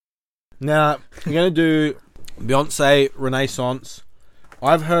Now, you're going to do Beyonce Renaissance.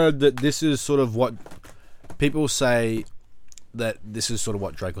 I've heard that this is sort of what people say that this is sort of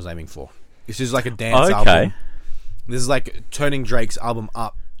what Drake was aiming for. This is like a dance album. This is like turning Drake's album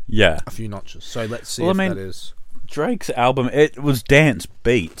up a few notches. So let's see that is. Drake's album, it was dance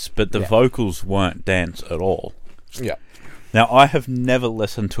beats, but the vocals weren't dance at all. Yeah. Now, I have never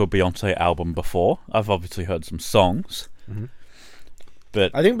listened to a Beyonce album before. I've obviously heard some songs. Mm-hmm.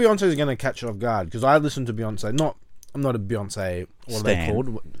 But I think Beyonce is going to catch it off guard, because I listened to Beyonce. I'm not a Beyonce, what are they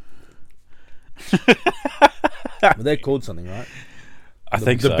called? But they're called something, right? I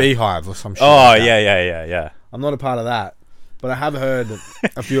think so. The Beehive or some shit. Oh, like yeah. I'm not a part of that, but I have heard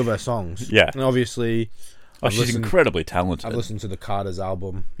a few of her songs. Yeah. And obviously... she's incredibly talented. I've listened to the Carter's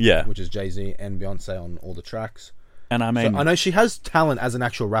album, which is Jay-Z and Beyonce on all the tracks. And I mean... So I know she has talent as an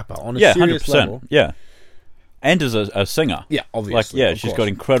actual rapper, on a serious 100%, level. Yeah, and as a singer. Yeah, obviously. Like, she's got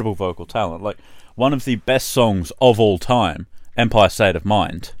incredible vocal talent. Like, one of the best songs of all time, Empire State of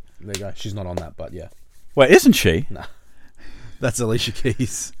Mind. There you go. She's not on that, but yeah. Wait, isn't she? Nah. That's Alicia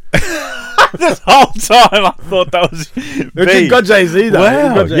Keys. This whole time I thought that was It's got Jay-Z though.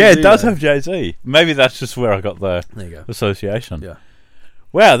 Wow. Yeah, it does have Jay-Z. Maybe that's just where I got the association. Yeah.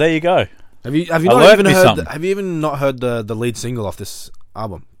 Wow, there you go. Have you even not heard the lead single off this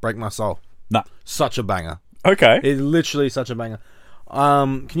album, Break My Soul? No. Such a banger. Okay. It's literally such a banger.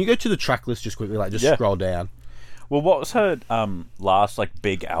 Can you go to the track list just quickly, like just scroll down? Well, what was her last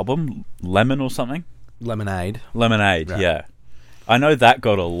big album? Lemon or something? Lemonade, yeah. I know that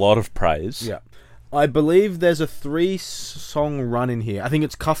got a lot of praise. Yeah. I believe there's a 3-song run in here. I think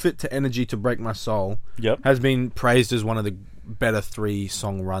it's Cuff It to Energy to Break My Soul. Yep. Has been praised as one of the better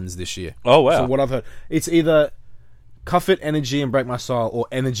 3-song runs this year. Oh, wow. So what I've heard, it's either Cuff It, Energy and Break My Soul, or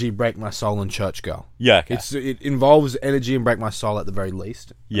Energy, Break My Soul and Church Girl. Yeah, okay. It involves Energy and Break My Soul at the very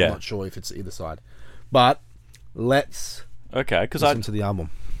least. Yeah. I'm not sure if it's either side. But let's listen to the album.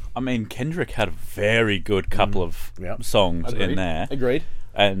 I mean, Kendrick had a very good couple of songs in there. Agreed.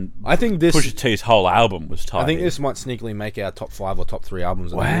 And I think Pusha T's whole album was tight. I think this might sneakily make our top 5 or top 3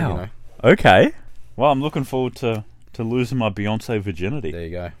 albums. Wow. Okay. Well, I'm looking forward to losing my Beyonce virginity. There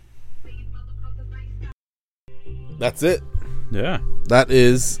you go. That's it. Yeah. That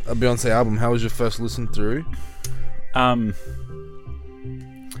is a Beyonce album. How was your first listen through? I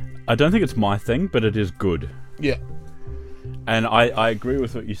don't think it's my thing, but it is good. Yeah. And I agree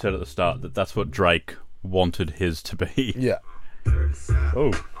with what you said at the start, that that's what Drake wanted his to be. Yeah.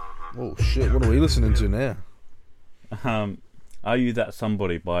 Oh shit, what are we listening to now? Are You That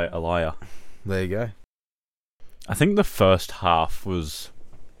Somebody by Aaliyah. There you go. I think the first half was...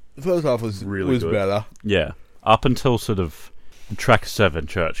 The first half was really good. Better. Yeah. Up until sort of track 7,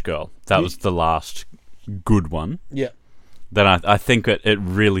 Church Girl. That was the last good one. Yeah. Then I think it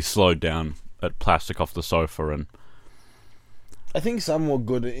really slowed down at Plastic Off the Sofa, and... I think some were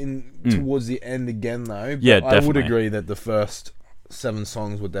good towards the end again, though. But yeah, definitely. I would agree that the first 7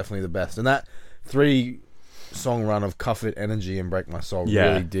 songs were definitely the best. And that 3-song run of Cuff It, Energy, and Break My Soul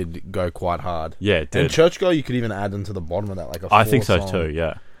really did go quite hard. Yeah, it did. And Church Girl, you could even add into the bottom of that, like a 4-song. I think so too,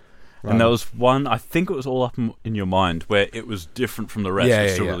 yeah. Run. And there was one, I think it was All Up in Your Mind, where it was different from the rest.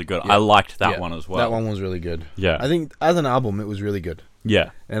 It's still really good. Yeah. I liked that one as well. That one was really good. Yeah. I think as an album, it was really good.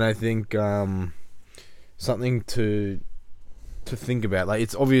 Yeah. And I think something to think about, like,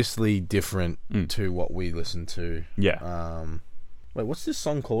 it's obviously different to what we listen to. Yeah. Wait, what's this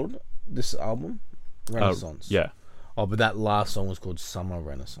song called? This album? Renaissance. Yeah. Oh, but that last song was called Summer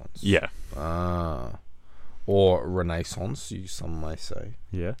Renaissance. Yeah. Or Renaissance, some may say.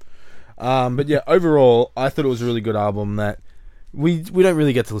 Yeah. But yeah, overall, I thought it was a really good album that we don't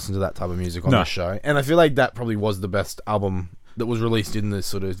really get to listen to that type of music on the show. And I feel like that probably was the best album that was released in the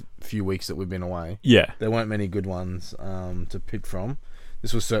sort of few weeks that we've been away. Yeah. There weren't many good ones to pick from.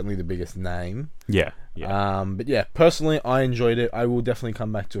 This was certainly the biggest name. Yeah. But yeah, personally, I enjoyed it. I will definitely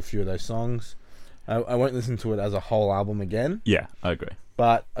come back to a few of those songs. I won't listen to it as a whole album again. Yeah, I agree.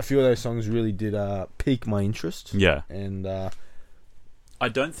 But a few of those songs really did pique my interest. Yeah. And I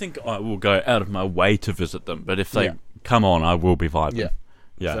don't think I will go out of my way to visit them, but if they come on, I will be vibing.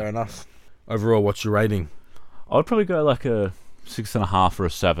 Yeah. Fair enough. Overall, what's your rating? I'd probably go like a 6.5 or a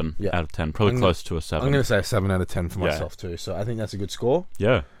 7 out of 10. Probably close to a 7. I'm going to say a 7 out of 10 for myself too. So I think that's a good score.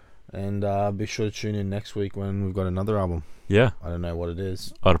 Yeah. And be sure to tune in next week when we've got another album. Yeah. I don't know what it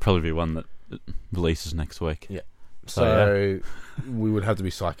is. It'll probably be one that releases next week. Yeah. So we would have to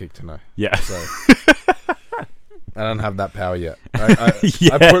be psychic to know. Yeah. So I don't have that power yet. I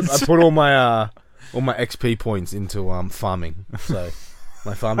put all my XP points into farming. So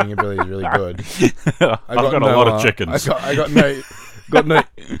my farming ability is really good. I've got a lot of chickens. I got got no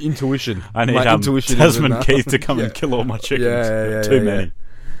intuition. I need intuition Desmond Keith to come and kill all my chickens. Too many.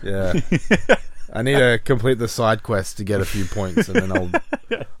 Yeah. I need to complete the side quest to get a few points, and then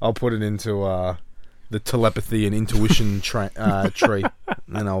I'll put it into the telepathy and intuition tree, and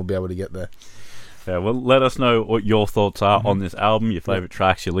then I'll be able to get there. Yeah, well, let us know what your thoughts are on this album, your favourite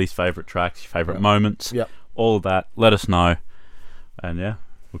tracks, your least favourite tracks, your favourite moments, all of that. Let us know. And yeah,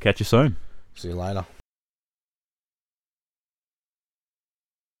 we'll catch you soon. See you later.